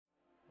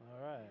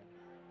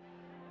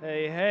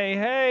Hey, hey,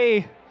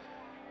 hey.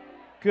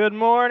 Good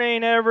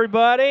morning,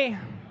 everybody.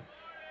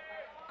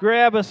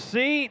 Grab a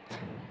seat.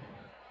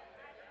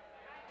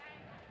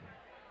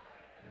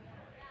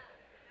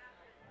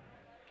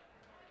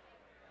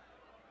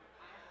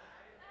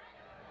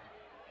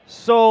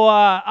 So,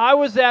 I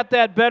was at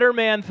that Better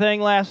Man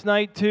thing last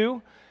night,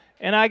 too.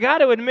 And I got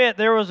to admit,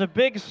 there was a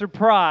big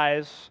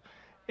surprise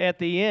at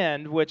the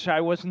end, which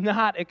I was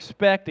not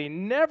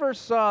expecting. Never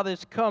saw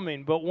this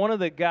coming, but one of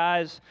the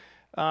guys,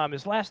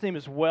 his last name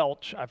is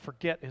Welch. I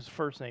forget his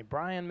first name.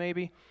 Brian,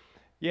 maybe?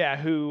 Yeah,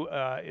 who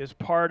is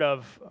part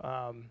of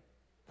kind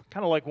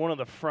of like one of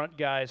the front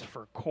guys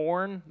for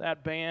Korn,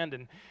 that band,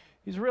 and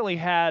he's really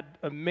had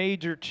a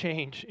major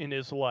change in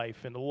his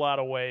life in a lot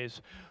of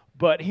ways.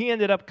 But he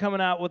ended up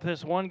coming out with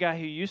this one guy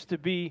who used to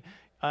be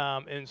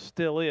and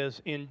still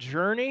is in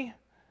Journey,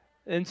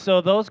 and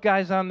so those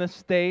guys on the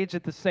stage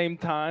at the same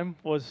time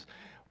was.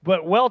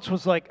 But Welch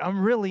was like,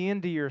 I'm really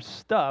into your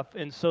stuff,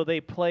 and so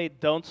they played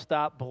 "Don't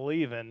Stop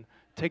Believin'"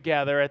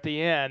 together at the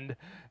end,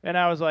 and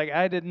I was like,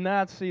 I did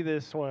not see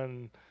this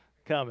one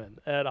coming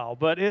at all,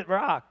 but it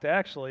rocked.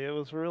 Actually, it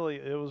was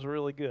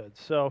really good.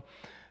 So,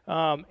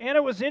 and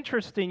it was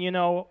interesting.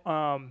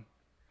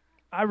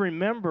 I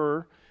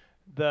remember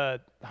the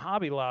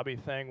Hobby Lobby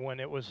thing when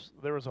there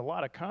was a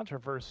lot of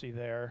controversy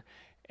there,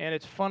 and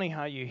it's funny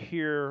how you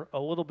hear a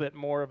little bit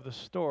more of the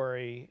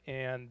story,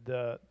 and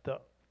the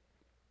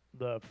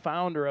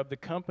founder of the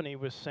company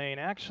was saying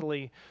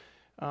actually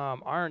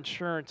our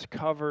insurance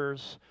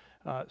covers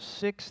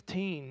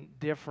 16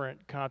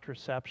 different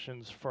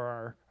contraceptions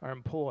for our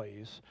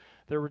employees.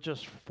 There were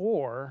just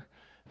 4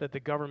 that the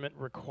government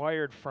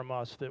required from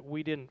us that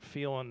we didn't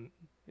feel in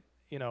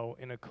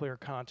a clear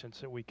conscience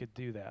that we could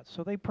do that.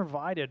 So they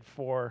provided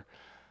for,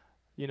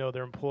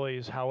 their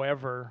employees.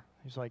 However,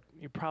 he's like,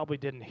 you probably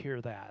didn't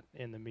hear that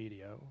in the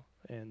media.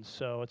 And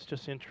so it's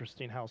just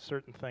interesting how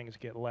certain things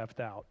get left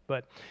out.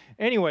 But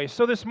anyway,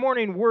 so this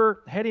morning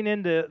we're heading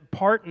into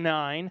part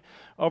 9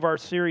 of our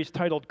series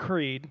titled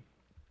Creed,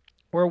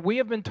 where we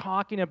have been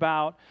talking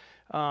about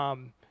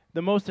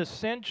the most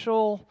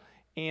essential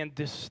and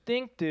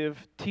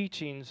distinctive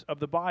teachings of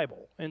the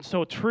Bible. And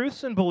so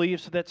truths and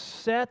beliefs that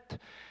set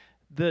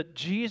the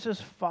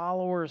Jesus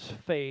followers'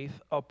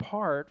 faith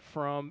apart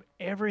from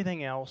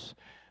everything else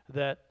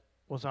that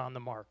was on the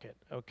market,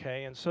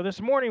 okay? And so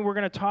this morning we're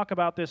going to talk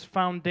about this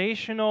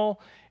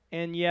foundational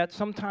and yet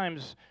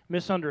sometimes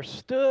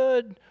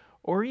misunderstood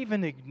or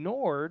even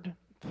ignored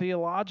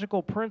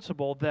theological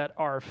principle that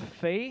our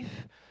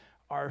faith,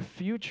 our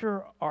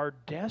future, our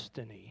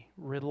destiny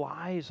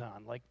relies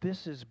on. Like,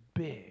 this is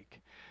big,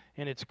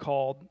 and it's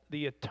called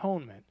the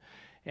atonement.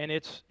 And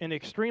it's an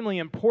extremely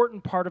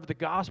important part of the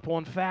gospel.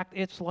 In fact,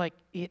 it's like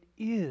it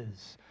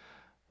is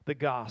the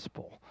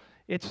gospel.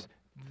 It's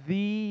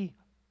the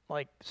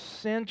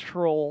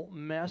central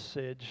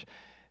message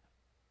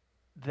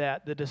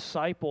that the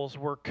disciples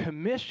were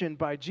commissioned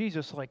by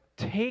Jesus, like,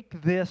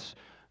 take this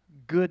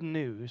good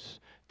news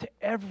to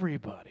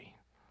everybody.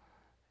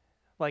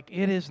 Like,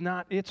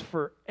 it's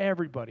for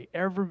everybody.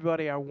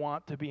 Everybody I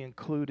want to be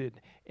included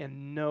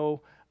and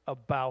know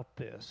about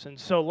this. And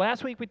so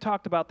last week we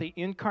talked about the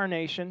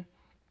incarnation,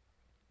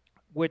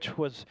 which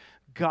was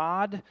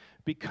God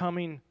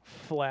becoming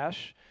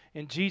flesh.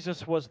 And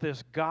Jesus was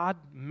this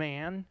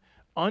God-man,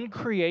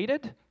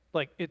 uncreated,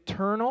 like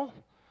eternal,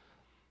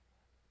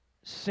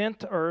 sent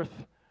to earth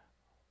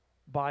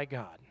by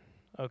God,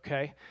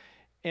 okay?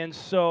 And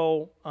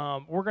so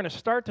we're going to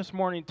start this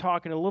morning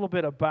talking a little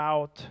bit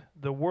about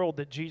the world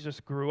that Jesus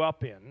grew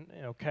up in,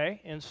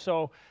 okay? And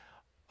so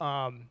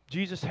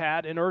Jesus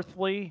had an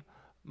earthly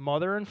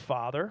mother and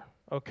father,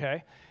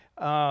 okay?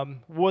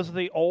 Was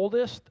the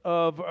oldest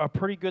of a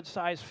pretty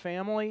good-sized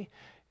family.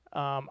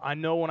 I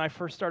know when I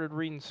first started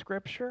reading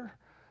Scripture,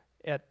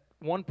 at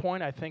one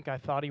point I think I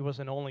thought he was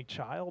an only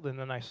child, and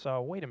then I saw,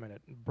 wait a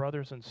minute,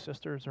 brothers and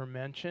sisters are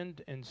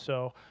mentioned, and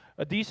so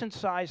a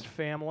decent-sized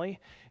family.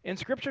 And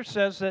Scripture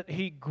says that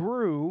he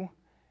grew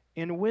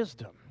in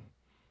wisdom.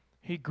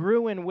 He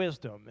grew in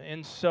wisdom,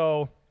 and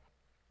so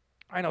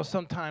I know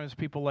sometimes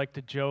people like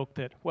to joke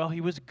that, well,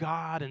 he was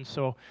God, and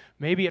so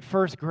maybe at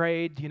first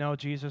grade,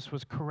 Jesus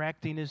was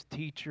correcting his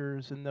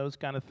teachers and those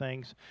kind of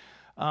things.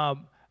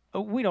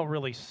 We don't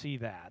really see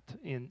that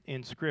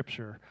in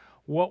Scripture.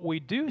 What we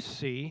do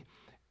see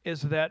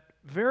is that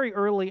very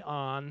early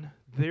on,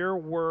 there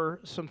were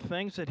some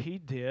things that he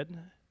did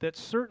that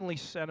certainly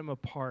set him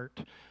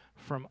apart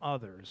from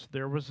others.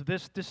 There was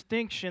this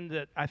distinction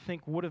that I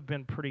think would have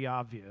been pretty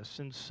obvious.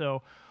 And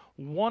so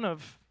one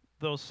of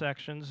those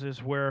sections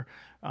is where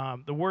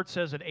the word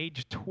says at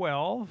age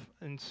 12,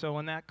 and so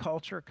in that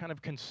culture, kind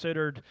of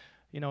considered,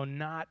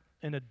 not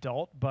an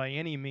adult by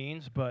any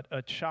means, but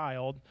a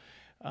child,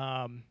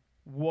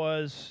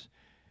 was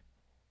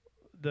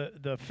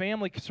the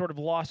family sort of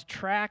lost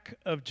track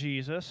of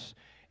Jesus,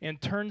 and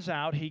turns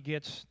out he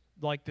gets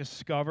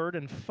discovered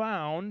and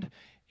found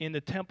in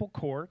the temple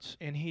courts,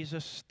 and he's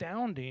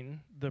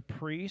astounding the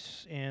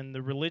priests and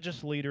the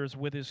religious leaders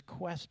with his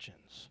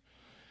questions.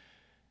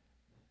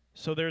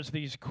 So there's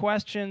these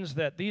questions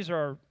that these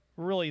are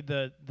really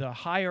the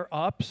higher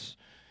ups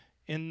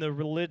in the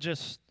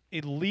religious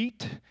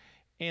elite,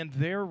 and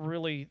they're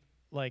really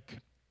like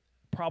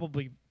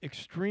probably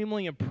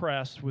extremely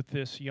impressed with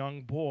this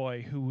young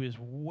boy who is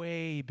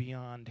way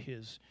beyond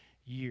his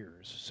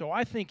years. So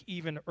I think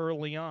even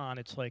early on,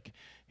 it's like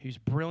he's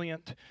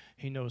brilliant,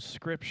 he knows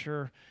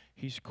scripture,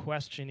 he's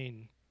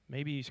questioning,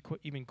 maybe he's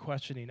even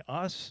questioning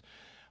us,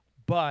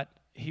 but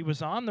he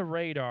was on the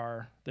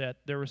radar that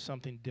there was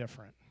something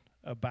different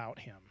about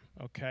him,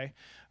 okay?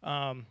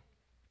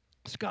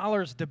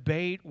 Scholars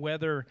debate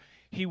whether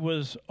he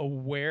was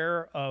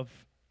aware of,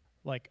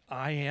 like,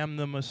 I am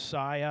the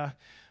Messiah.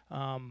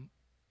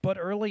 But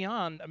early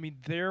on, I mean,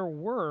 there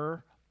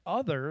were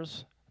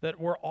others that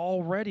were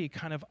already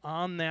kind of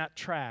on that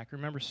track.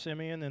 Remember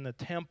Simeon in the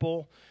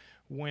temple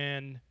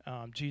when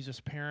Jesus'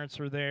 parents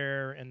are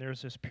there, and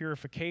there's this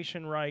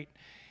purification rite.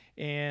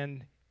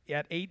 And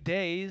at 8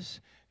 days,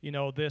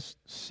 this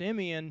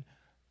Simeon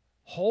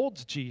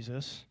holds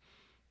Jesus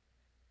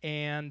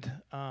and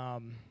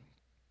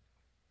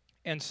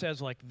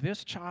says, like,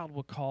 this child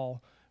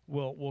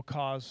will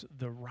cause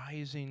the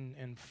rising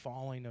and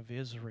falling of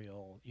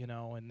Israel,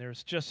 and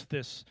there's just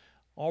this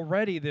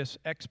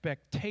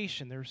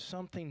expectation. There's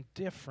something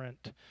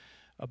different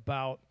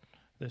about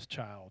this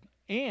child.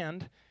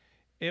 And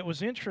it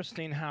was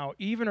interesting how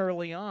even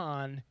early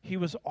on, he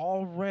was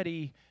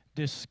already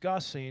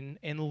discussing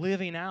and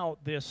living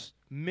out this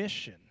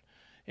mission.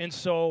 And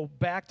so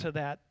back to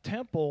that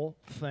temple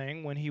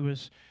thing, when he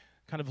was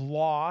kind of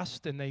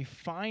lost and they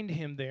find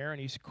him there and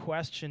he's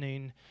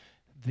questioning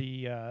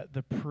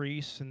the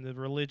priests and the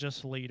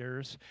religious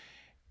leaders,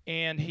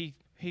 and he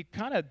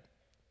kind of,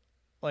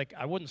 like,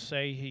 I wouldn't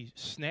say he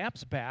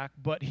snaps back,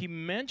 but he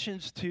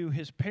mentions to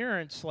his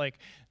parents, like,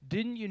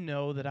 didn't you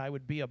know that I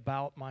would be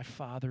about my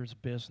Father's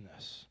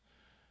business?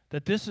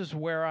 That this is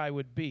where I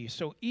would be.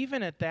 So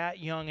even at that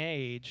young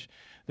age,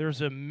 there's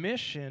a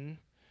mission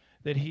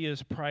that he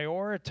is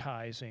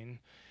prioritizing,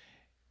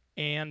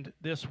 and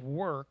this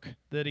work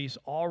that he's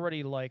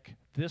already like,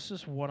 this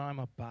is what I'm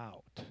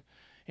about.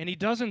 And he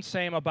doesn't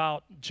say I'm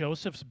about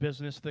Joseph's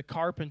business, the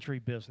carpentry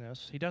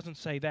business. He doesn't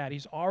say that.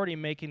 He's already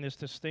making this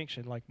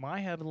distinction, like,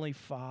 my heavenly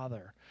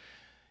Father,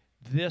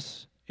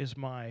 this is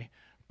my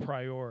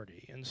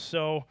priority. And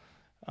so,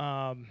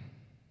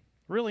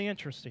 really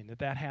interesting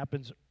that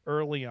happens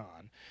early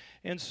on.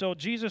 And so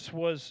Jesus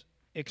was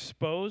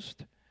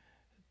exposed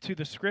to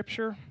the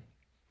Scripture,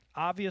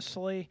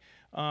 obviously,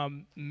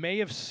 may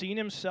have seen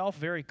himself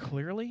very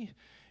clearly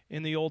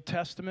in the Old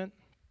Testament.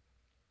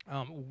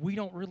 We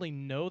don't really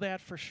know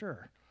that for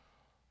sure,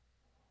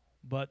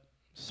 but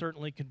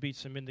certainly could be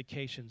some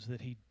indications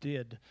that he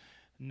did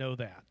know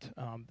that.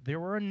 There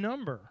were a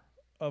number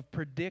of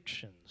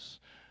predictions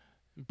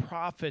and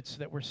prophets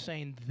that were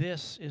saying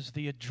this is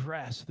the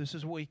address, this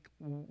is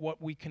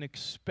what we can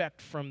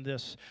expect from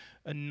this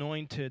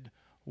anointed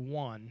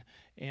one.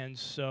 And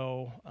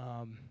so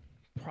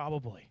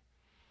probably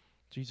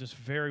Jesus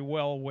very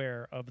well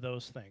aware of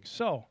those things.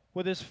 So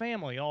with his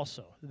family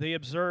also, they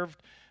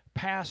observed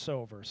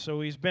Passover.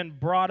 So he's been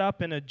brought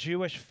up in a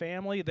Jewish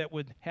family that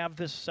would have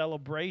this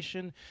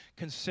celebration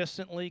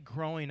consistently,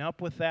 growing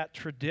up with that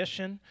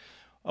tradition.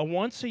 A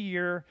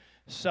once-a-year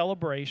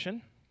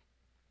celebration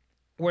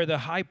where the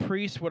high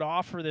priest would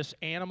offer this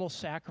animal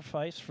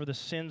sacrifice for the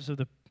sins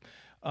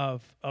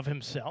of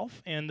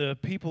himself and the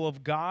people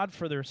of God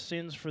for their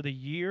sins for the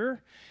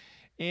year.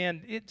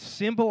 And it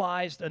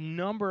symbolized a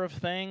number of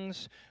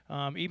things,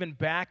 even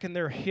back in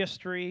their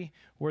history,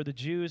 where the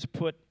Jews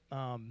put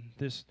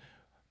this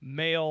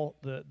male,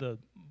 the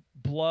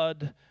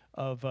blood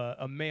of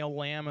a male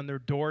lamb on their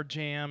door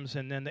jambs,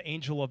 and then the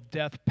angel of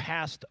death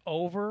passed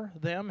over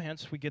them.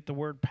 Hence, we get the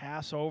word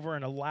Passover,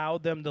 and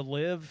allowed them to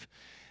live,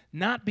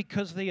 not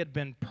because they had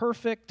been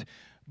perfect,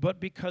 but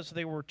because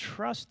they were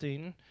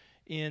trusting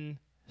in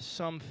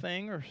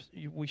something, or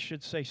we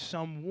should say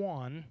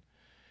someone,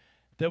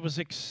 that was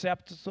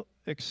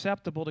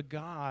acceptable to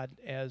God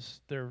as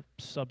their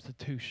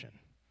substitution.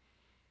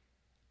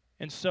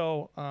 And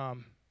so I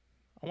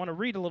want to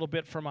read a little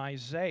bit from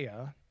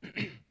Isaiah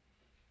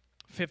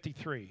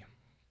 53.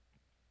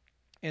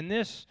 And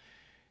this,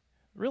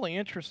 really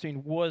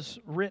interesting, was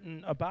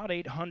written about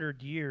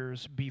 800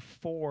 years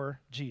before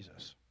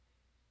Jesus.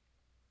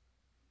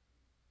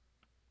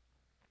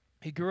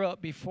 He grew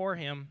up before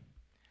him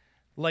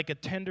like a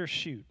tender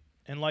shoot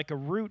and like a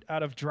root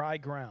out of dry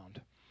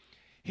ground.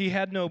 He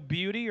had no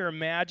beauty or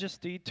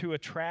majesty to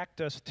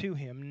attract us to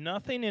him,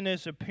 nothing in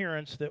his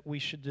appearance that we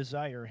should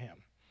desire him.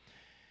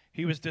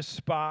 He was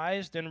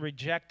despised and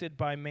rejected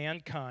by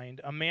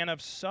mankind, a man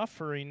of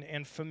suffering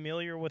and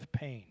familiar with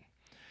pain.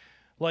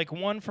 Like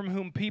one from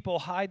whom people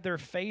hide their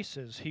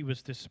faces, he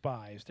was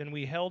despised, and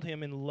we held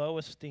him in low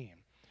esteem.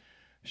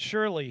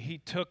 Surely he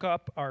took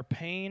up our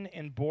pain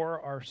and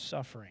bore our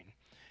suffering.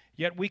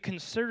 Yet we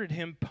considered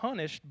him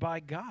punished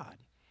by God,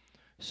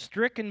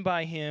 stricken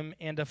by him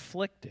and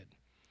afflicted.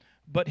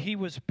 But he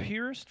was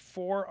pierced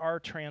for our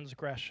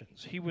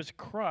transgressions. He was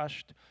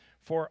crushed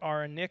for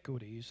our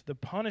iniquities. The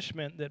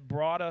punishment that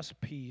brought us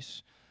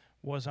peace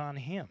was on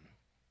him.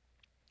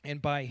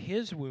 and by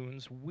his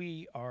wounds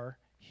we are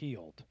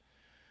healed.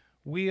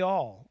 We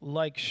all,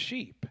 like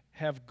sheep,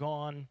 have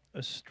gone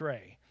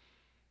astray.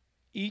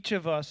 Each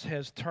of us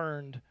has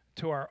turned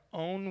to our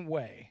own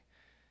way,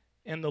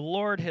 and the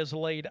Lord has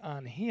laid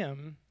on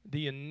him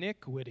the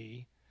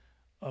iniquity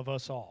of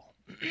us all.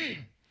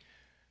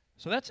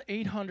 So that's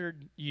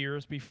 800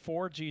 years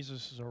before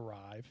Jesus'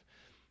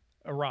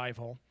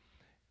 arrival.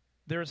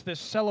 There's this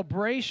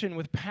celebration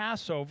with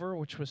Passover,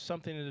 which was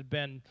something that had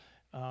been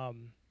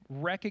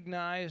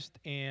recognized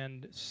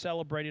and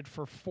celebrated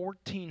for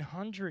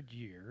 1,400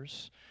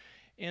 years.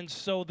 And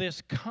so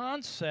this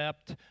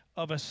concept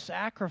of a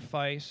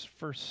sacrifice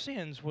for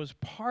sins was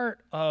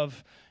part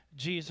of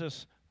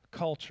Jesus'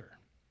 culture.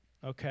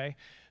 Okay?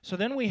 So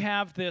then we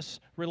have this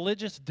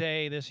religious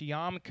day, this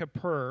Yom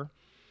Kippur,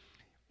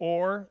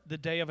 or the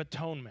Day of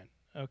Atonement.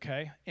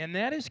 Okay? And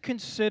that is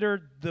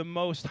considered the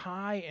most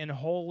high and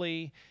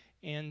holy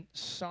and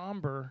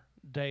somber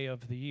day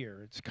of the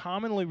year. It's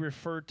commonly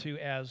referred to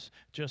as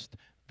just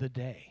the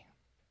day.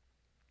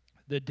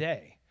 The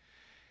day.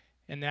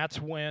 And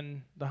that's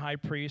when the high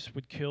priest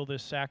would kill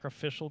this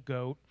sacrificial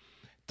goat,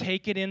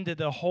 take it into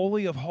the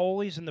Holy of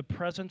Holies in the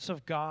presence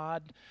of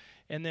God,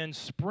 and then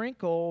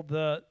sprinkle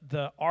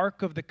the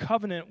Ark of the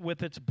Covenant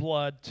with its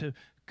blood to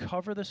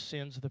cover the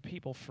sins of the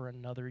people for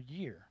another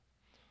year.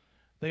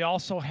 They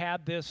also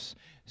had this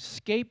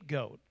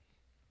scapegoat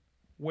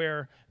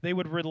where they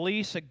would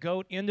release a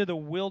goat into the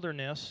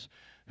wilderness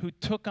who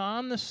took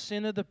on the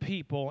sin of the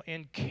people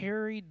and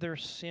carried their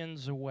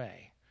sins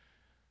away.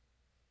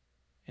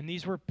 And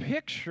these were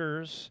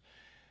pictures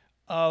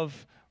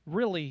of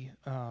really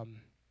kind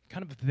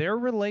of their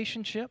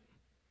relationship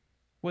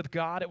with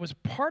God. It was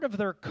part of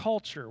their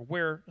culture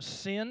where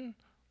sin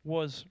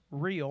was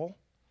real.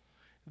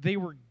 They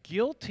were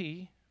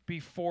guilty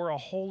before a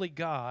holy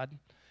God,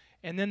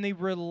 and then they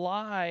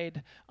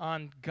relied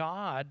on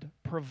God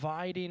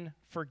providing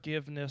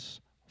forgiveness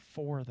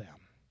for them.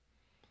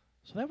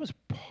 So that was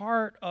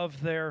part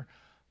of their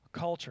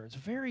culture. It's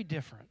very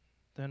different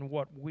than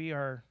what we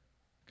are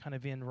kind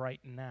of in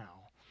right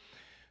now.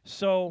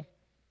 So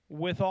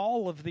with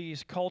all of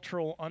these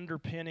cultural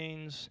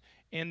underpinnings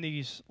and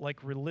these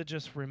like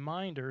religious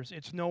reminders,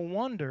 it's no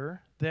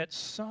wonder that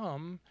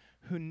some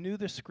who knew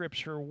the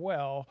scripture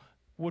well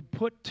would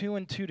put two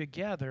and two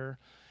together,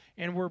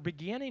 and we're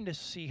beginning to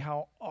see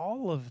how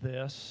all of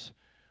this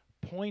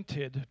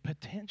pointed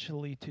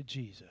potentially to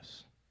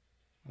Jesus.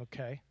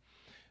 Okay?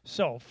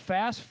 So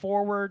fast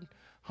forward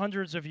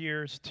hundreds of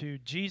years to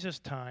Jesus'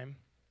 time,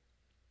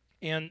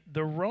 and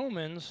the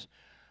Romans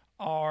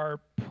are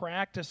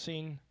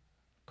practicing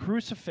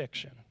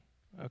crucifixion,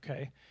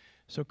 okay?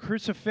 So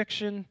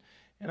crucifixion,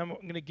 and I'm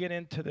going to get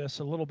into this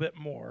a little bit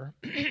more,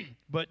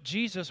 but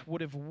Jesus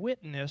would have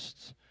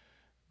witnessed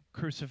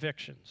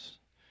crucifixions.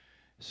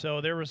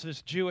 So there was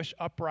this Jewish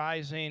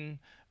uprising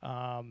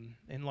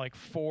in like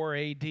 4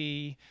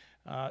 A.D.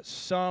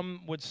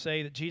 Some would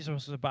say that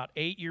Jesus was about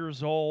 8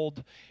 years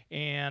old,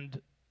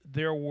 and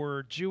there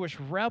were Jewish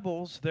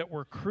rebels that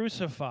were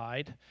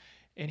crucified,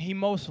 and he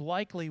most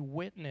likely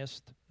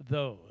witnessed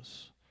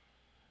those.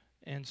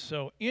 And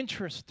so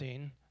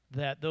interesting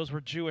that those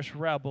were Jewish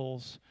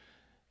rebels,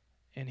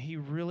 and he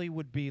really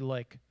would be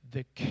like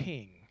the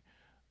king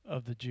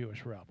of the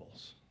Jewish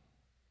rebels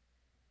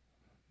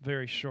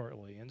very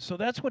shortly. And so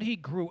that's what he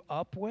grew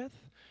up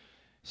with,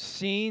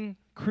 seeing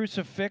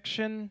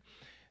crucifixion,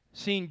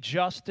 seeing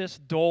justice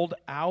doled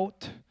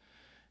out,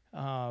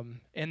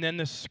 and then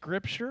the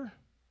scripture.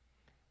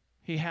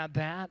 He had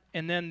that,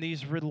 and then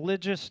these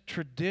religious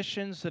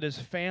traditions that his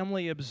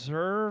family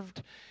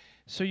observed.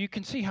 So you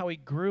can see how he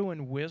grew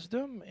in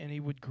wisdom and he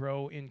would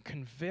grow in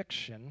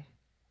conviction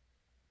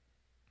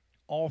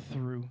all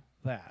through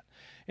that.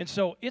 And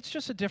so it's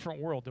just a different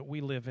world that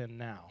we live in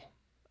now.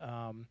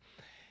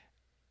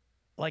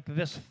 Like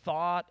this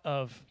thought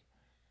of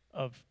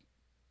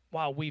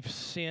wow, we've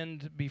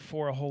sinned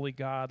before a holy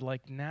God.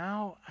 Like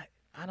now,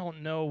 I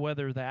don't know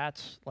whether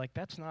that's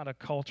not a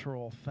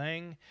cultural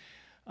thing.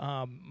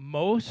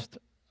 Most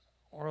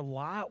or a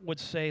lot would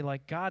say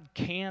like God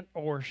can't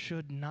or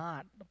should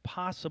not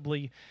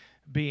possibly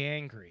be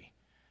angry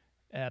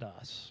at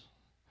us,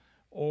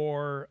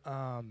 or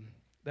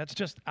that's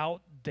just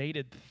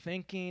outdated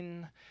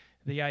thinking.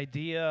 The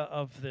idea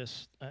of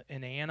this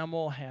an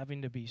animal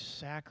having to be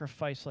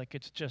sacrificed, like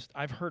it's just,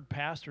 I've heard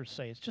pastors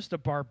say it's just a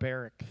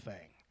barbaric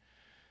thing,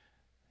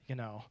 you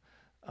know.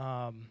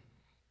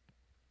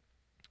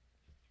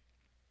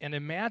 And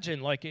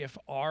imagine like if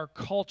our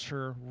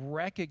culture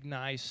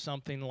recognized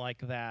something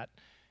like that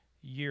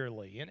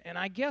yearly. And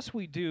I guess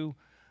we do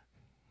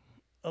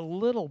a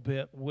little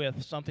bit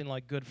with something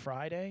like Good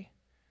Friday,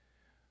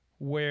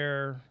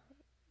 where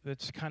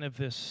it's kind of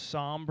this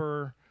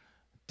somber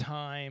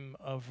time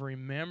of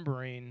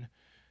remembering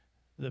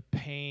the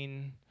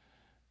pain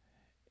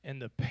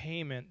and the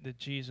payment that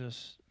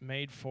Jesus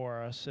made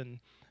for us. And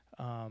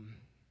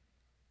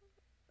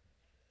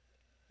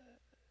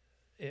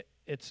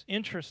it's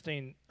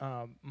interesting.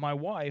 My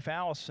wife,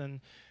 Allison,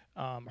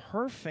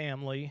 her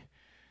family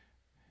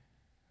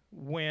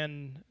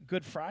when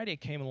Good Friday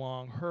came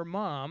along, her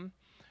mom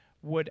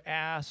would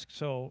ask,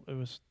 so it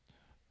was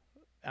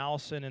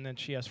Allison, and then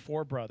she has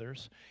 4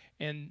 brothers,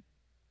 and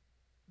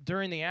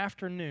during the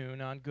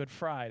afternoon on Good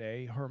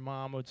Friday, her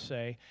mom would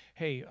say,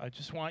 hey, I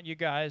just want you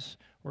guys,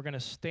 we're going to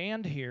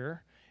stand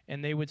here,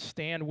 and they would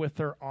stand with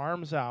their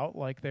arms out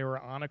like they were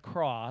on a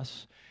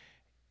cross,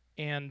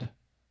 and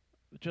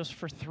just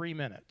for 3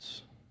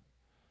 minutes.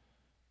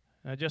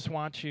 And I just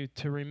want you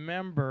to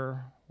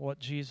remember what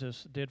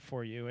Jesus did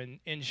for you.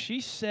 And she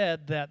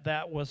said that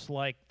that was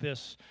like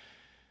this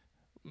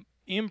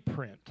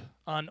imprint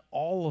on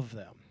all of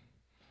them.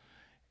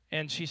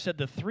 And she said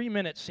the 3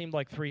 minutes seemed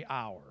like 3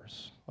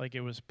 hours. Like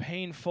it was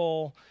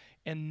painful,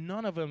 and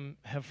none of them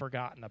have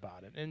forgotten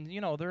about it. And,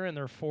 they're in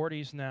their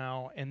 40s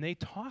now, and they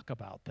talk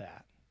about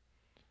that.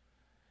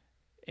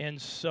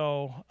 And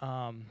so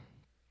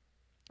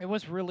it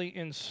was really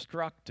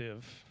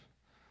instructive,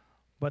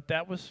 but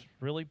that was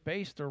really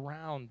based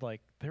around,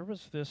 like, there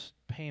was this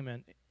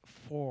payment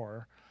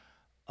for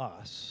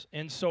us.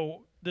 And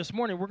so this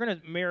morning, we're going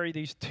to marry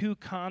these 2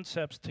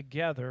 concepts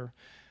together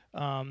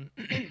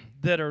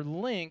that are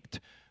linked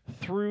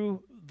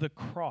through the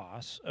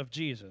cross of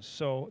Jesus.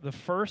 So the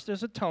first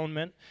is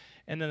atonement,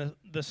 and then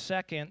the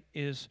second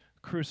is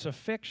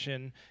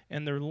crucifixion,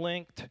 and they're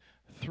linked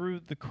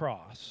through the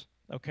cross.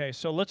 Okay,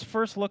 so let's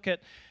first look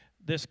at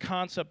this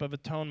concept of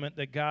atonement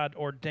that God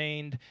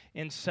ordained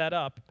and set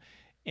up,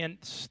 and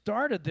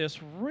started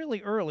this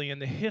really early in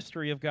the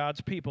history of God's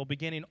people,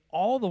 beginning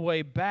all the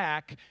way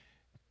back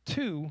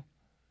to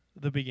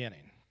the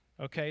beginning.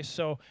 Okay,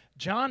 so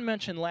John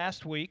mentioned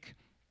last week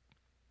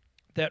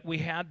that we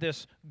had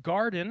this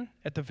garden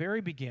at the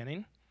very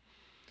beginning,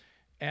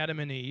 Adam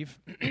and Eve,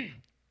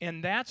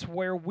 and that's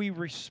where they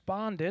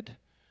responded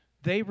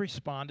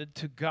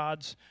to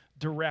God's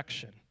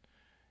direction.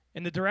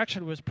 And the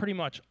direction was pretty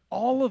much,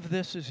 all of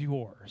this is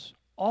yours.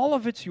 All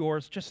of it's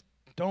yours, just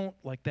don't,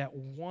 like that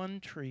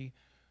one tree,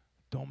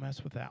 don't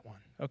mess with that one,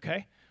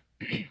 okay?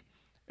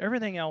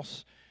 Everything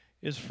else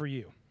is for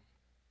you.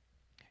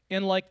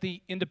 And like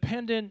the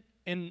independent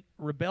and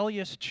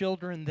rebellious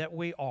children that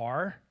we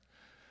are,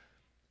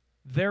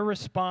 their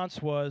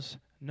response was,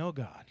 no,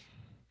 God,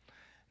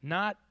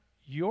 not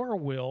your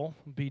will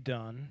be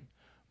done,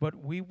 but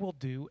we will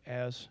do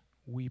as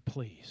we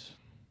please.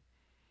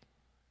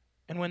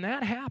 And when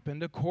that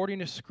happened, according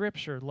to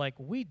Scripture, like,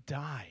 we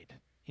died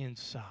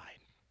inside.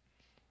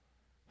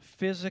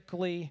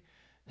 Physically,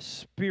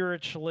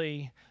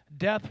 spiritually,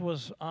 death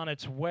was on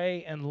its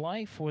way, and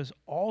life was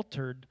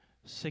altered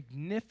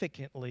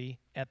significantly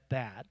at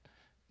that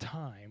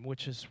time,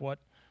 which is what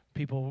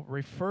people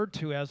referred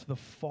to as the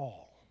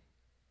fall.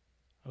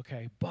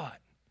 Okay, but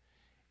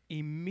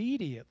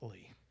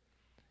immediately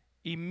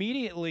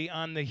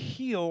on the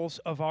heels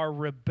of our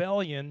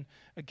rebellion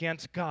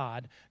against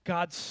God,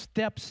 God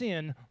steps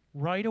in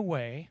right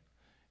away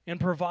and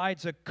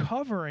provides a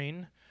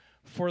covering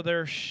for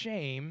their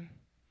shame.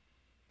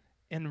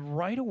 And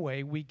right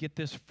away, we get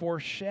this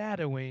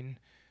foreshadowing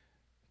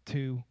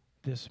to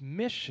this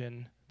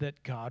mission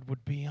that God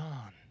would be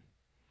on.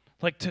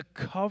 Like, to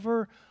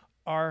cover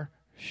our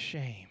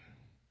shame.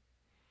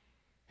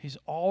 He's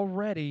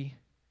already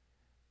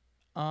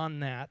on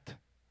that,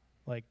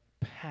 like,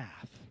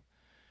 path.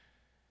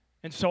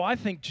 And so I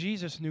think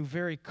Jesus knew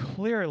very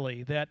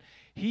clearly that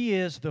he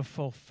is the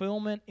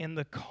fulfillment and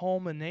the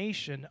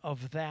culmination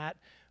of that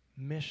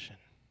mission.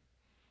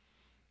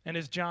 And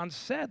as John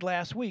said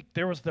last week,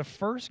 there was the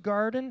first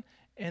garden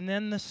and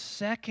then the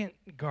second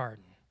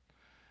garden,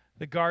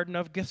 the Garden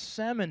of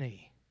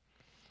Gethsemane,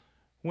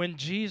 when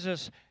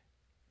Jesus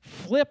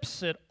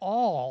flips it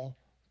all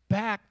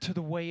back to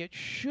the way it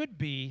should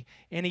be,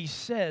 and he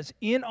says,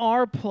 in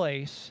our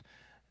place,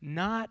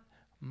 not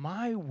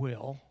my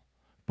will,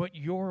 but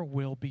your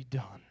will be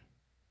done.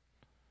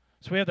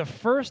 So we have the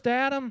first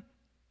Adam,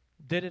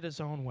 did it his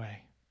own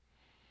way.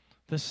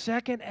 The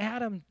second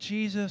Adam,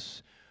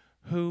 Jesus,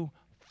 who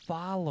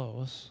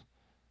follows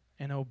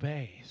and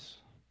obeys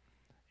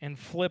and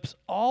flips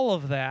all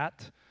of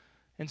that.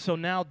 And so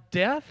now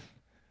death,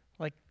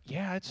 like,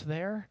 yeah, it's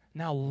there.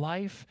 Now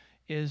life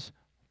is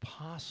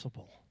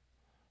possible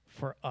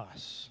for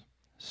us.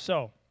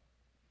 So,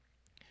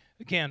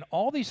 again,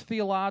 all these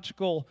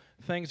theological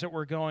things that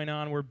were going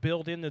on were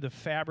built into the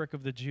fabric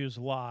of the Jews'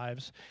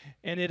 lives,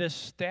 and it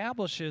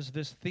establishes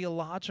this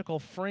theological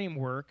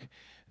framework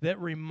that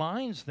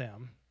reminds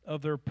them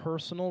of their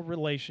personal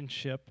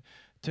relationship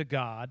to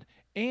God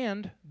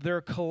and their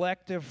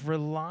collective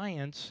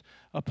reliance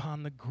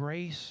upon the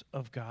grace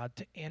of God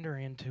to enter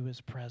into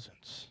his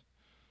presence.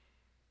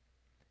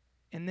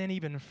 And then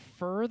even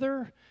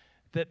further,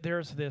 that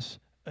there's this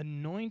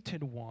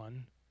anointed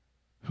one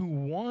who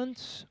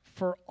once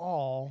for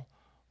all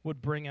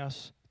would bring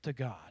us to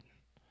God.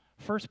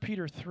 1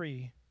 Peter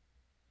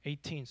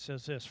 3:18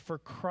 says this, "For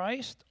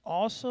Christ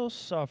also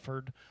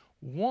suffered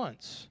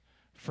once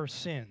for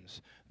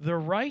sins, the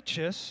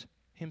righteous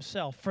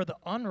himself, for the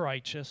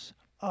unrighteous,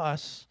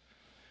 us,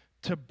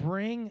 to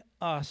bring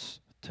us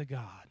to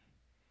God.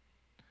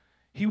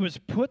 He was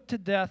put to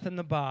death in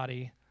the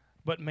body,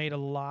 but made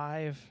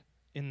alive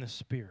in the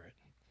Spirit.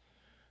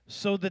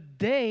 So the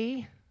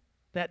day,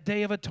 that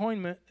day of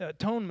atonement,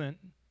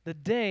 the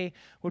day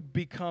would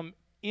become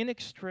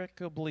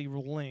inextricably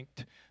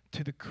linked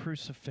to the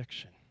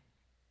crucifixion.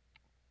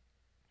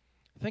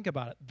 Think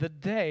about it. The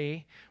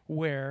day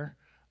where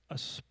a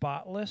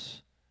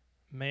spotless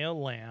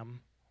male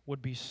lamb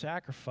would be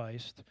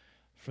sacrificed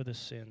for the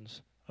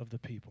sins of the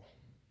people.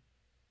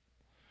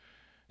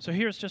 So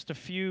here's just a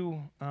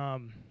few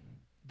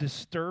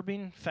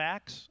disturbing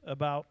facts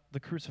about the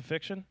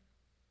crucifixion.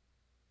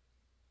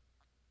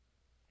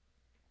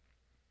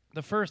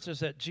 The first is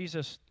that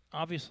Jesus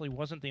obviously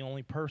wasn't the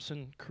only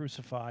person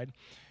crucified,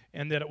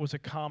 and that it was a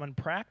common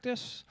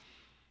practice,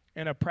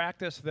 and a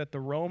practice that the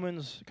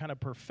Romans kind of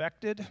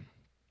perfected.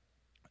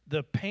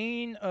 The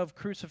pain of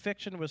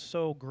crucifixion was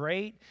so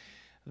great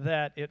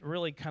that it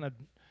really kind of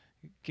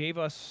gave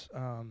us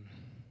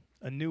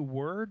a new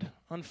word,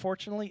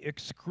 unfortunately.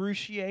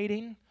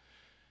 Excruciating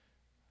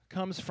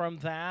comes from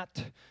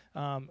that,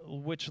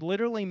 which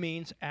literally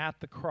means at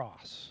the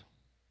cross.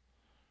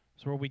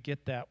 That's where we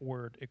get that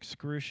word,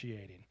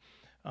 excruciating.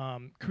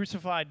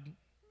 Crucified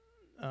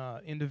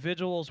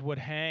individuals would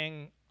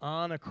hang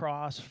on a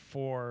cross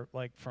for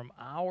from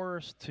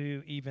hours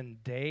to even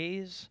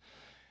days.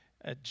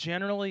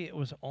 Generally, it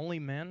was only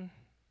men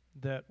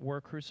that were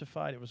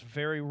crucified. It was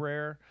very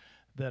rare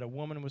that a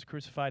woman was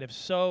crucified. If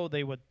so,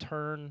 they would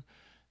turn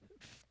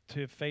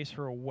to face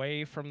her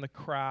away from the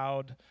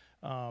crowd.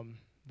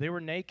 They were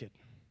naked.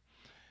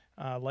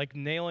 Like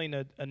nailing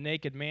a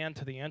naked man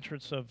to the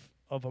entrance of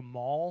a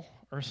mall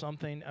or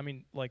something. I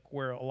mean, like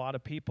where a lot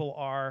of people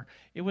are.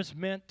 It was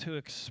meant to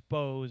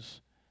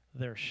expose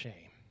their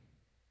shame.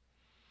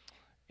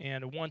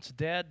 And once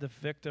dead, the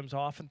victims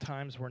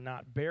oftentimes were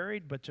not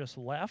buried, but just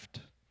left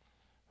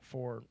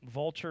for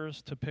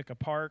vultures to pick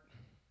apart.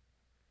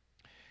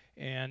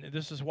 And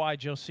this is why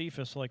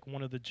Josephus, like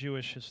one of the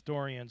Jewish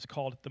historians,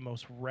 called it the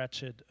most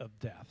wretched of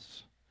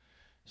deaths.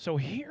 So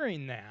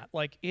hearing that,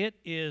 it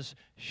is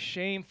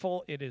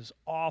shameful, it is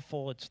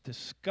awful, it's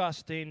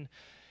disgusting.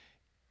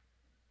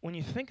 When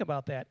you think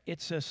about that,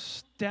 it's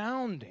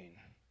astounding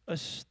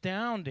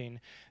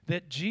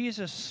that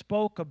Jesus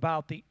spoke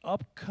about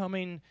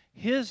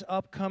his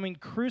upcoming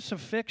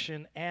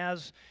crucifixion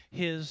as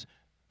his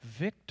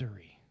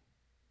victory.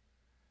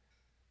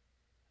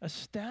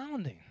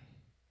 Astounding.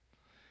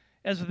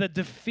 As the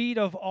defeat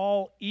of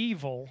all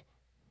evil.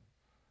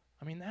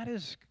 I mean, that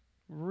is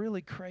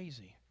really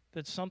crazy.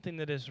 That's something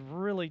that is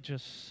really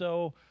just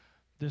so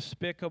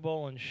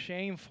despicable and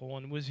shameful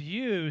and was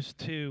used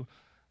to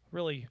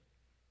really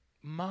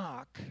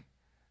mock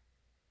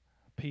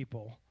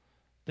people,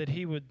 that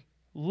he would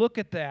look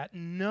at that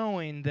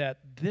knowing that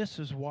this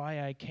is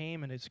why I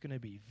came and it's going to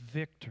be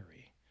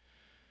victory.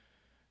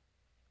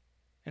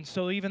 And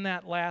so even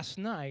that last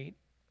night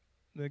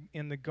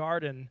in the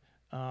garden,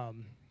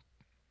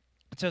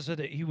 it says that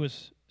he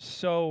was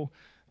so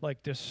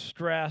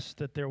distressed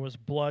that there was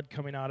blood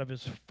coming out of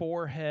his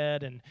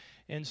forehead,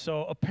 and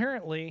so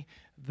apparently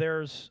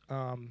there's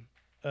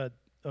a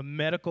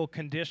medical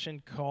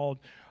condition called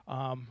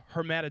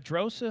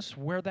hematidrosis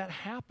where that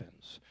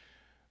happens,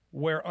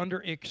 where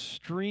under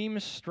extreme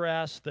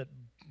stress that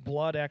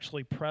blood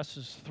actually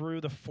presses through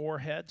the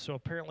forehead. So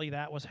apparently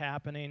that was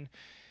happening.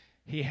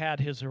 He had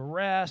his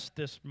arrest,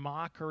 this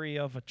mockery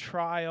of a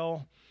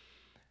trial.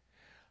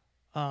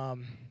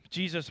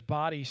 Jesus'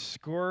 body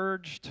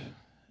scourged,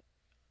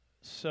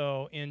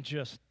 so in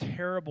just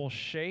terrible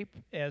shape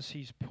as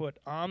he's put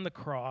on the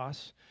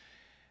cross.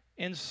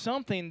 And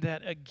something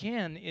that,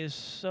 again, is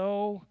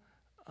so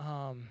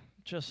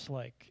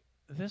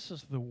this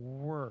is the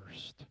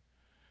worst.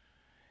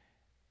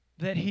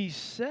 That he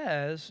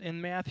says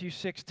in Matthew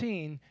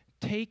 16,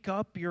 take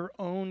up your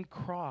own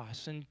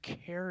cross and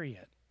carry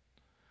it.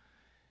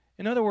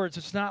 In other words,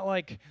 it's not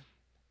like,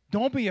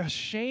 don't be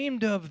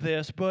ashamed of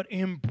this, but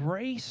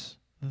embrace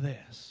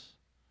this.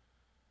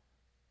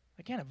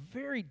 Again, a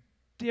very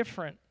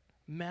different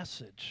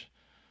message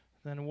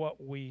than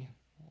what we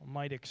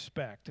might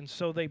expect. And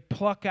so they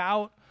pluck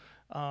out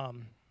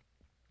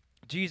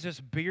Jesus'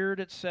 beard,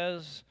 it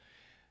says.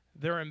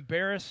 They're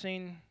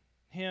embarrassing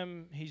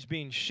him. He's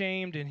being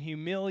shamed and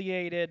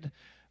humiliated.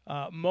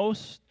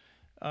 Most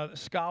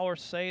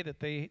scholars say that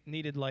they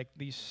needed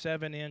these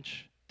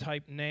 7-inch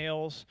type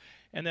nails,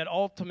 and that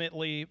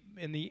ultimately,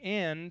 in the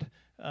end,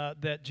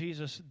 that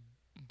Jesus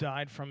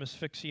died from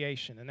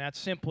asphyxiation, and that's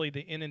simply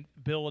the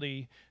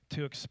inability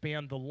to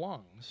expand the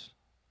lungs.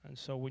 And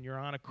so when you're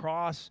on a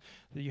cross,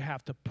 you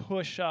have to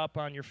push up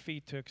on your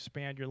feet to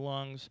expand your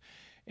lungs.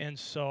 And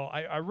so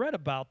I read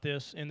about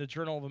this in the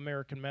Journal of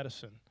American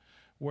Medicine,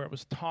 where it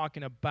was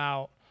talking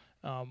about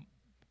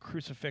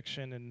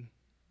crucifixion and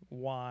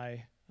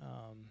why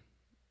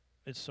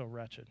it's so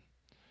wretched.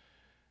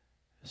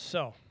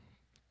 So,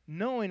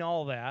 knowing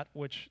all that,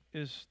 which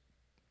is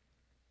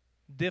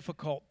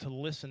difficult to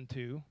listen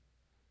to,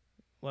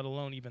 let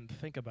alone even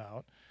think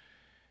about,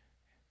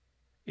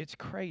 it's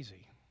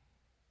crazy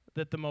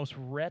that the most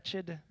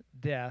wretched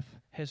death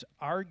has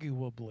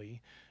arguably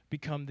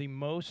become the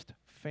most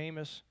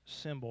famous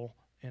symbol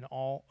in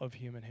all of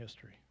human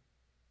history.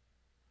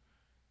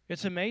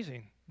 It's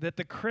amazing that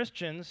the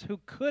Christians who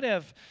could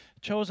have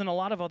chosen a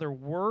lot of other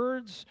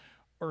words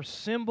or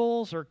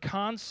symbols or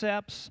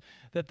concepts,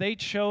 that they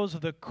chose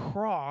the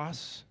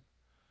cross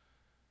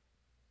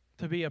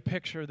to be a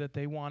picture that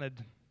they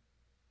wanted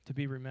to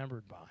be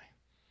remembered by.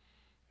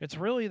 It's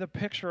really the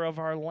picture of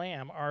our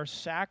lamb, our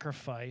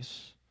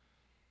sacrifice,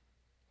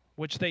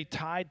 which they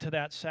tied to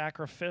that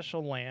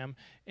sacrificial lamb,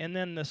 and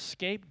then the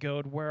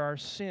scapegoat where our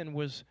sin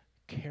was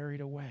carried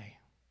away.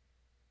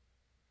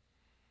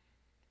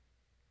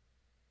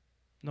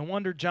 No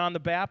wonder John the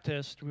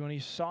Baptist, when he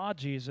saw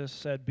Jesus,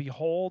 said,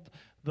 "Behold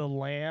the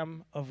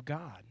Lamb of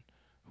God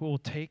who will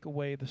take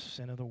away the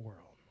sin of the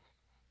world."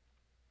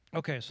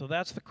 Okay, so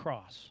that's the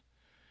cross.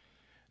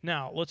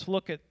 Now, let's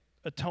look at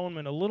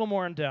atonement a little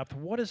more in depth.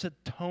 What does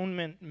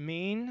atonement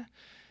mean?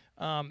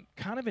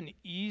 Kind of an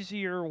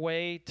easier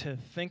way to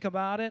think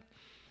about it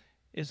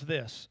is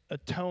this: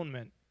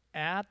 atonement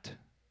at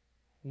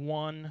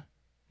one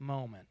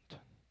moment.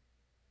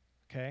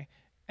 Okay?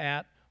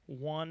 At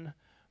one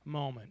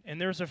moment. And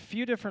there's a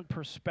few different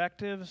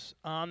perspectives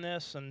on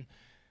this, and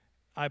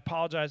I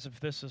apologize if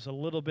this is a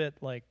little bit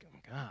like,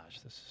 gosh,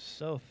 this is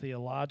so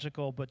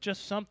theological, but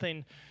just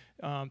something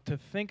to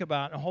think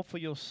about, and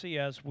hopefully you'll see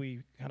as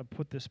we kind of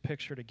put this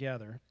picture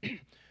together.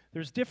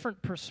 There's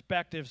different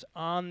perspectives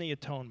on the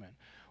atonement.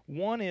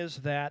 One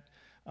is that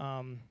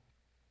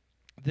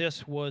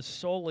this was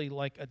solely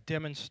like a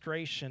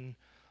demonstration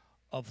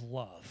of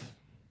love.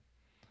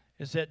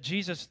 Is that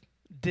Jesus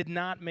did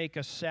not make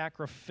a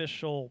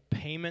sacrificial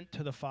payment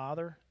to the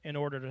Father in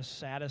order to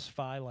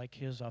satisfy like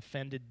his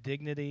offended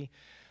dignity,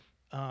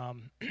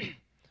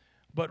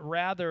 but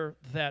rather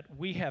that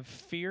we have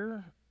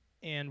fear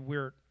and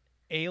we're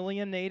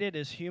alienated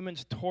as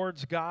humans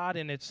towards God,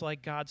 and it's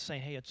like God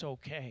saying, hey, it's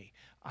okay,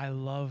 I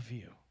love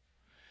you.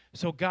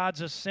 So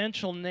God's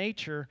essential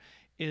nature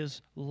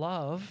is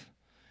love,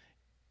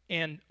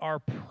 and our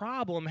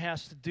problem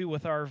has to do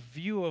with our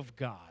view of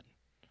God,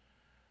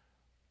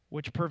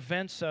 which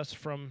prevents us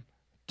from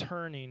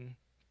turning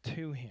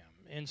to him.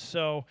 And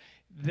so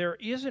there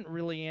isn't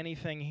really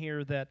anything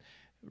here that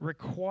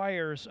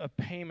requires a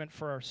payment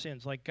for our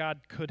sins. Like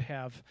God could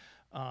have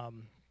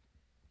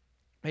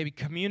maybe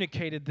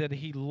communicated that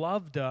he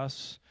loved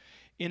us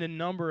in a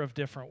number of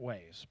different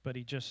ways, but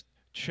he just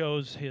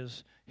chose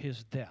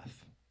his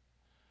death.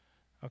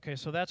 Okay,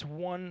 so that's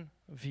one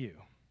view.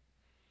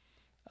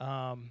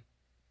 And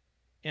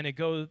they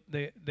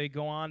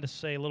go on to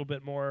say a little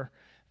bit more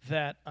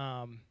that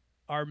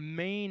our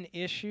main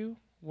issue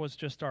was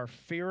just our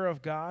fear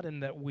of God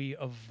and that we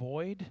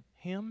avoid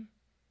him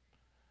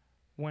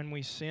when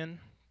we sin.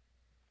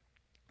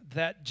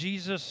 That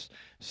Jesus'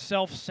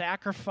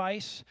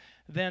 self-sacrifice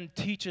then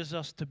teaches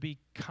us to be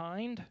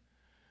kind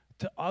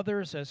to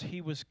others as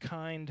he was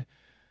kind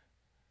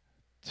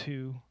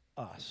to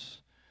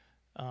us.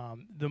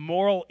 The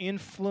moral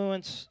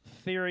influence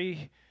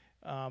theory,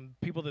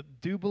 people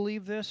that do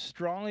believe this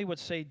strongly would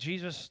say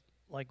Jesus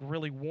like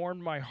really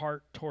warmed my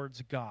heart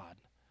towards God.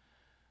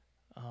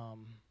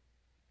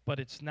 But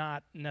it's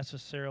not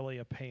necessarily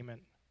a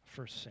payment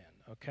for sin,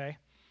 okay?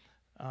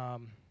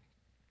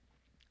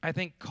 I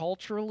think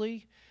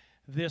culturally,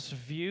 this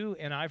view,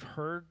 and I've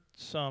heard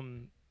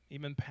some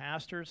even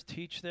pastors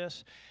teach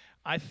this,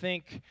 I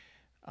think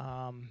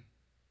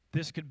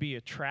this could be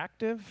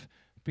attractive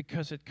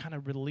because it kind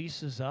of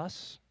releases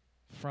us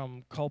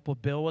from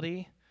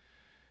culpability.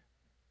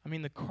 I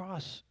mean, the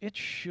cross, it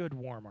should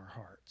warm our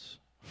hearts,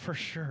 for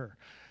sure.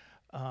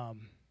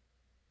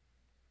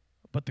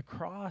 But the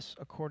cross,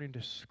 according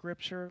to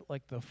Scripture,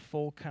 like the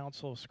full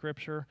counsel of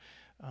Scripture,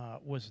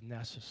 was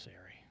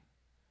necessary.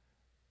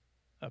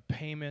 A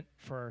payment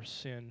for our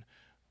sin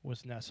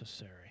was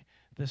necessary.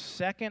 The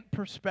second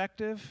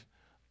perspective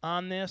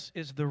on this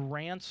is the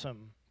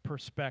ransom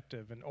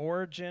perspective. And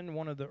Origen,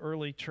 one of the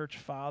early church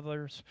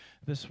fathers,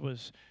 this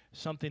was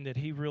something that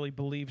he really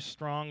believed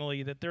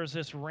strongly, that there's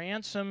this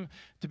ransom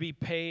to be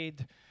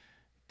paid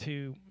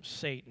to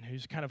Satan,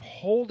 who's kind of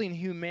holding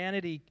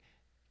humanity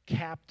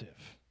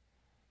captive.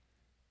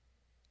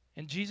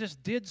 And Jesus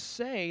did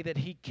say that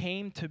he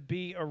came to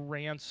be a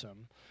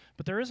ransom,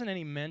 but there isn't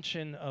any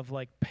mention of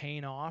like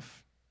paying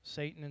off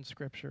Satan in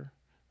Scripture.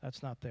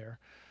 That's not there.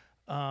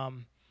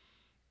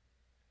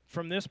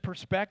 From this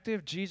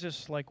perspective,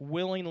 Jesus like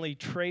willingly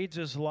trades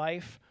his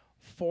life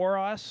for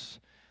us,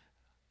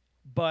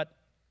 but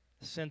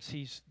since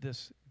he's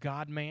this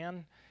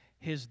God-man,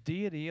 his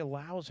deity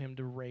allows him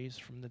to raise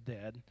from the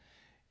dead,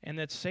 and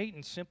that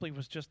Satan simply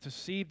was just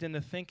deceived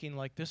into thinking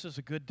like this is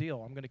a good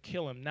deal, I'm going to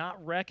kill him,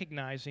 not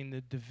recognizing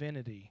the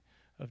divinity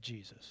of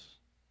Jesus.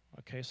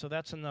 Okay, so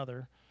that's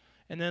another.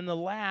 And then the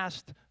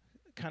last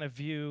kind of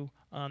view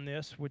on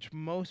this, which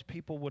most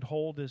people would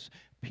hold, is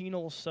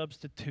penal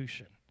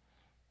substitution.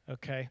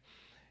 Okay?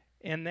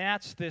 And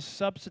that's this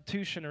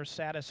substitution or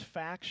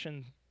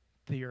satisfaction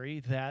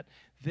theory that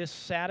this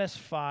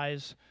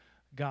satisfies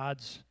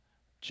God's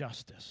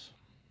justice.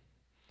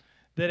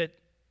 That it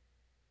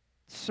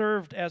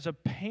served as a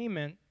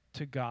payment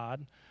to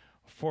God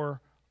for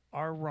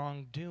our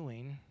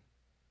wrongdoing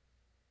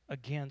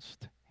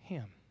against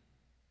him.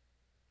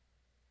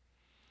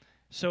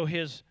 So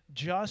his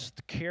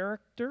just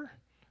character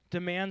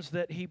demands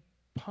that he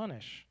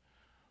punish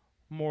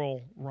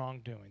moral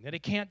wrongdoing. That he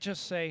can't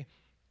just say,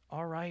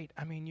 all right,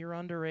 I mean, you're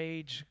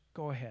underage,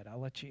 go ahead, I'll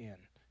let you in.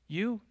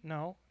 You?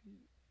 No.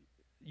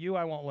 You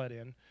I won't let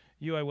in.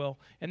 You I will.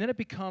 And then it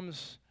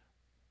becomes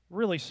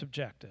really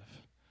subjective.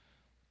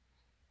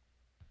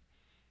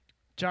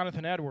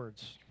 Jonathan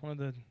Edwards, one of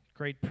the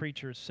great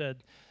preachers,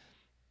 said,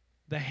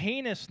 the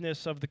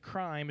heinousness of the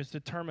crime is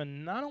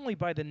determined not only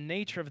by the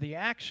nature of the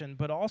action,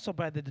 but also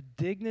by the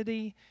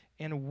dignity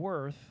and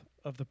worth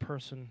of the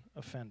person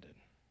offended.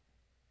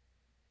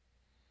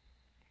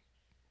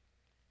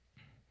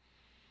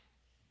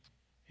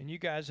 And you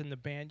guys in the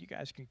band, you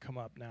guys can come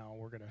up now.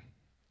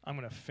 I'm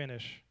gonna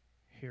finish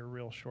here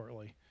real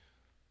shortly.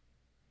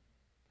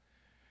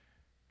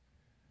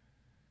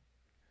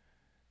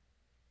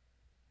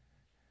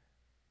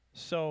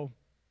 So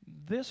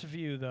this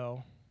view,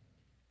 though,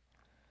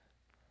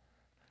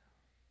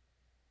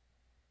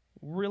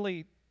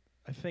 really,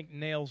 I think,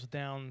 nails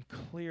down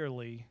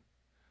clearly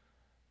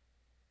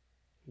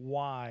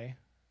why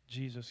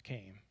Jesus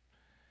came.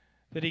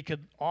 That he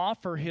could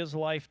offer his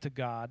life to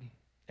God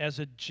as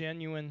a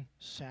genuine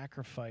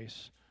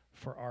sacrifice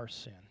for our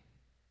sin.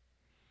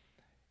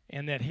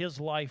 And that his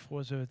life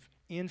was of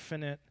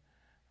infinite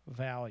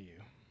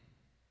value.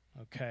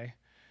 Okay?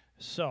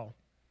 So,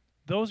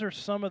 those are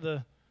some of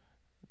the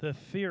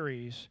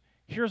theories.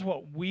 Here's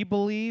what we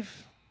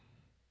believe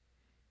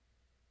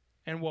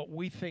and what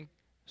we think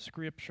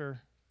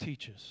Scripture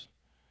teaches.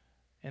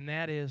 And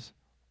that is,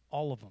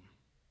 all of them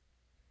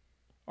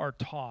are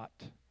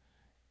taught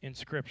in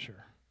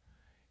Scripture.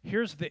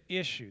 Here's the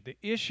issue. The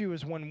issue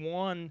is when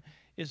one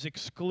is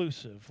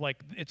exclusive,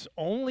 like it's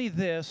only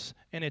this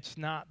and it's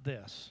not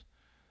this.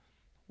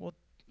 Well,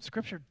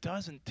 Scripture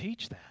doesn't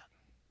teach that.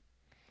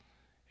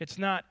 It's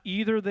not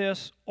either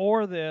this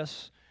or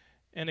this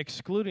and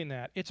excluding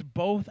that. It's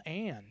both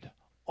and.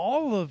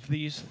 All of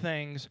these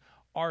things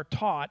are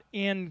taught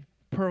and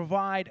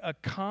provide a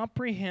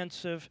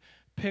comprehensive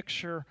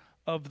picture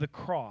of the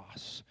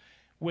cross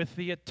with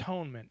the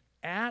atonement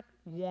at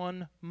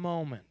one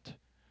moment.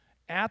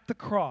 At the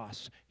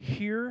cross,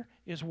 here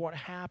is what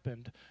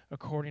happened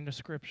according to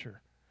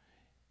Scripture.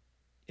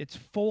 It's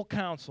full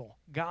counsel.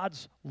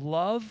 God's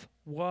love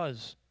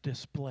was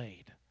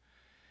displayed.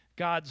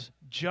 God's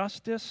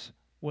justice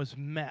was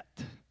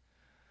met.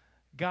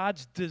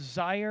 God's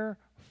desire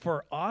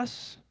for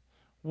us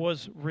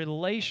was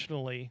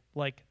relationally,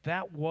 like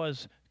that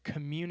was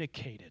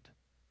communicated.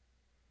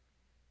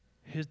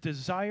 His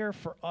desire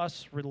for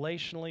us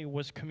relationally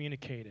was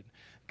communicated.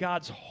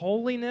 God's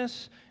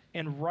holiness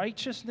and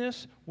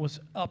righteousness was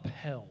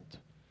upheld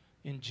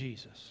in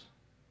Jesus.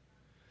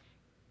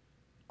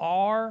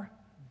 Our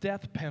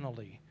death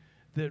penalty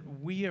that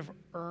we have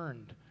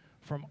earned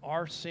from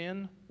our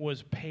sin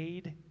was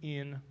paid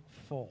in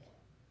full.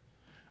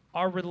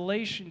 Our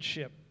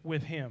relationship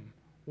with him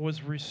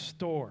was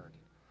restored.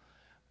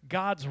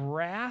 God's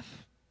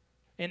wrath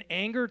and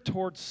anger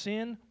towards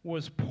sin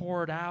was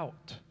poured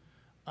out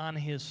on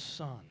his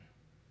Son.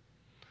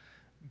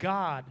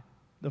 God,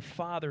 the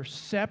Father,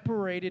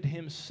 separated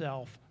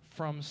himself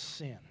from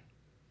sin.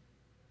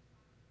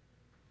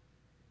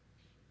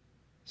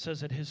 It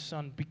says that his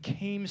Son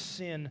became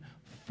sin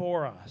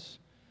for us.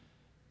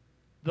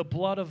 The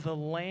blood of the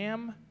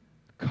Lamb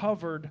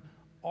covered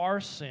our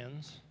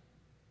sins.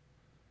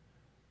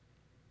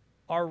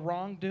 Our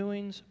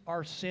wrongdoings,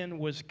 our sin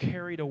was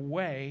carried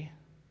away.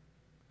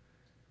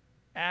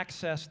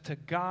 Access to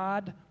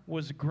God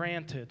was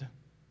granted.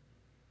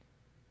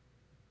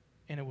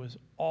 And it was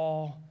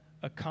all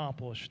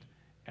accomplished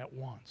at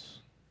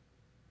once.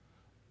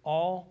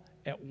 All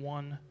at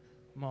one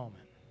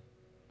moment.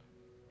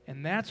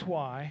 And that's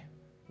why,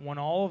 when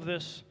all of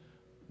this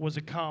was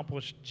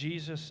accomplished,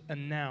 Jesus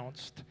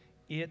announced,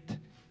 "It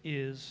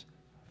is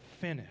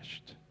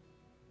finished."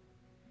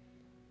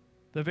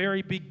 The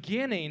very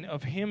beginning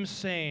of him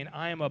saying,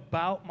 "I am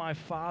about my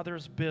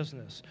Father's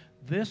business.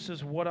 This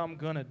is what I'm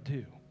going to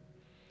do.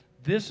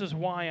 This is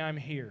why I'm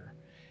here."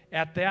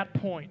 At that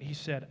point, he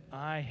said,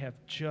 "I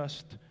have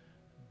just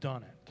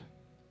done it."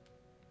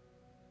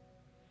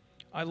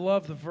 I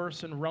love the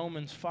verse in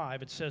Romans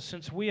 5. It says,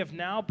 "Since we have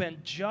now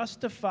been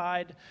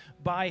justified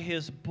by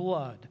his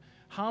blood,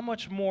 how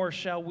much more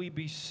shall we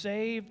be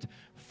saved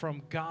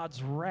from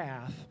God's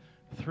wrath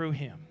through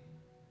him?"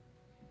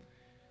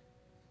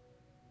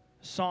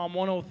 Psalm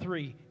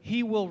 103,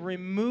 "He will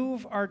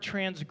remove our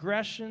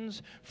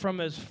transgressions from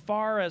as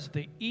far as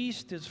the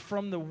east is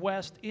from the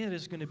west. It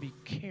is going to be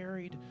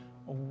carried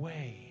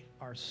away,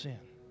 our sin."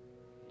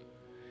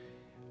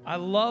 I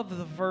love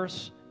the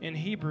verse in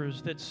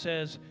Hebrews that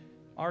says,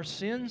 our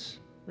sins,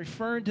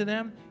 referring to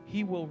them,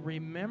 he will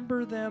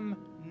remember them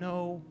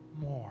no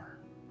more.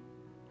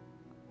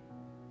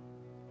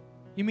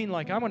 You mean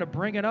like I'm going to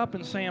bring it up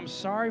and say I'm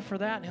sorry for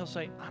that? And he'll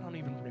say, I don't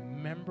even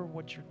remember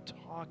what you're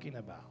talking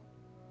about.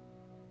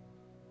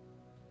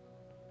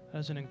 That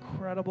is an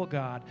incredible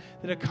God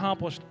that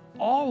accomplished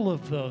all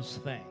of those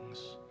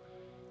things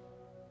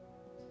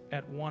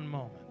at one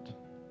moment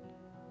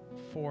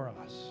for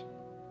us.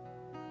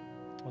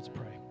 Let's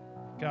pray.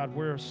 God,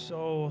 we're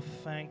so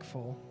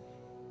thankful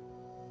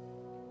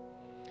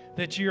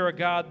that you're a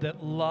God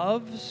that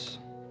loves,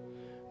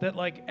 that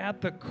like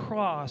at the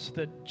cross,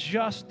 that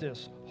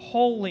justice,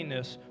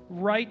 holiness,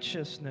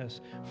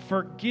 righteousness,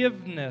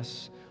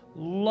 forgiveness,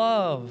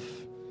 love,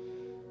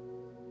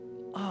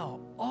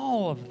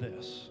 all of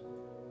this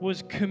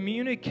was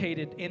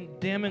communicated and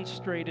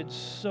demonstrated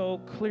so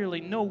clearly.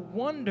 No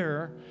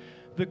wonder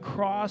the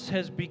cross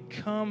has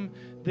become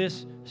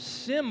this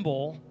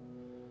symbol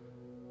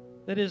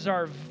that is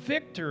our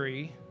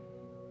victory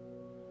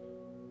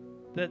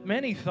that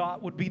many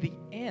thought would be the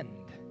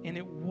end, and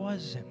it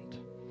wasn't.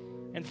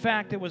 In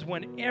fact, it was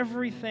when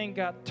everything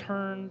got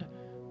turned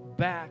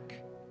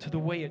back to the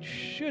way it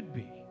should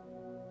be.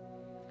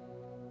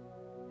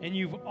 And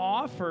you've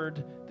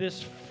offered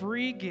this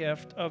free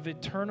gift of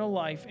eternal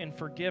life and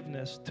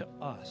forgiveness to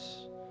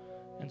us.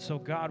 And so,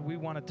 God, we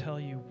want to tell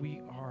you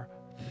we are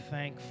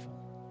thankful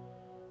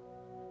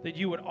that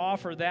you would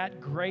offer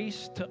that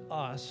grace to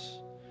us,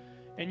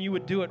 and you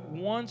would do it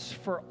once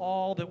for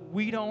all, that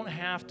we don't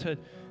have to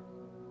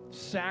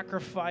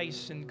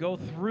sacrifice and go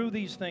through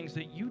these things,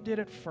 that you did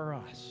it for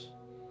us.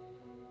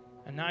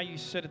 And now you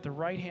sit at the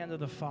right hand of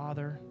the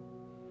Father.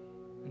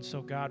 And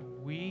so, God,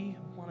 we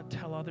want to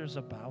tell others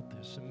about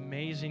this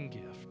amazing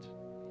gift.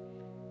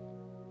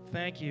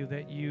 Thank you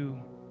that you,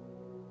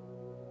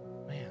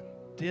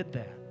 did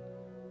that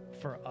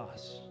for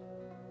us.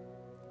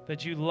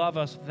 That you love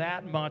us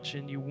that much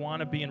and you want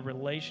to be in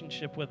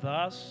relationship with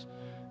us.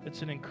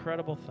 It's an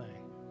incredible thing.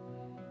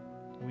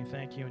 We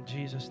thank you in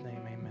Jesus'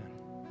 name, amen.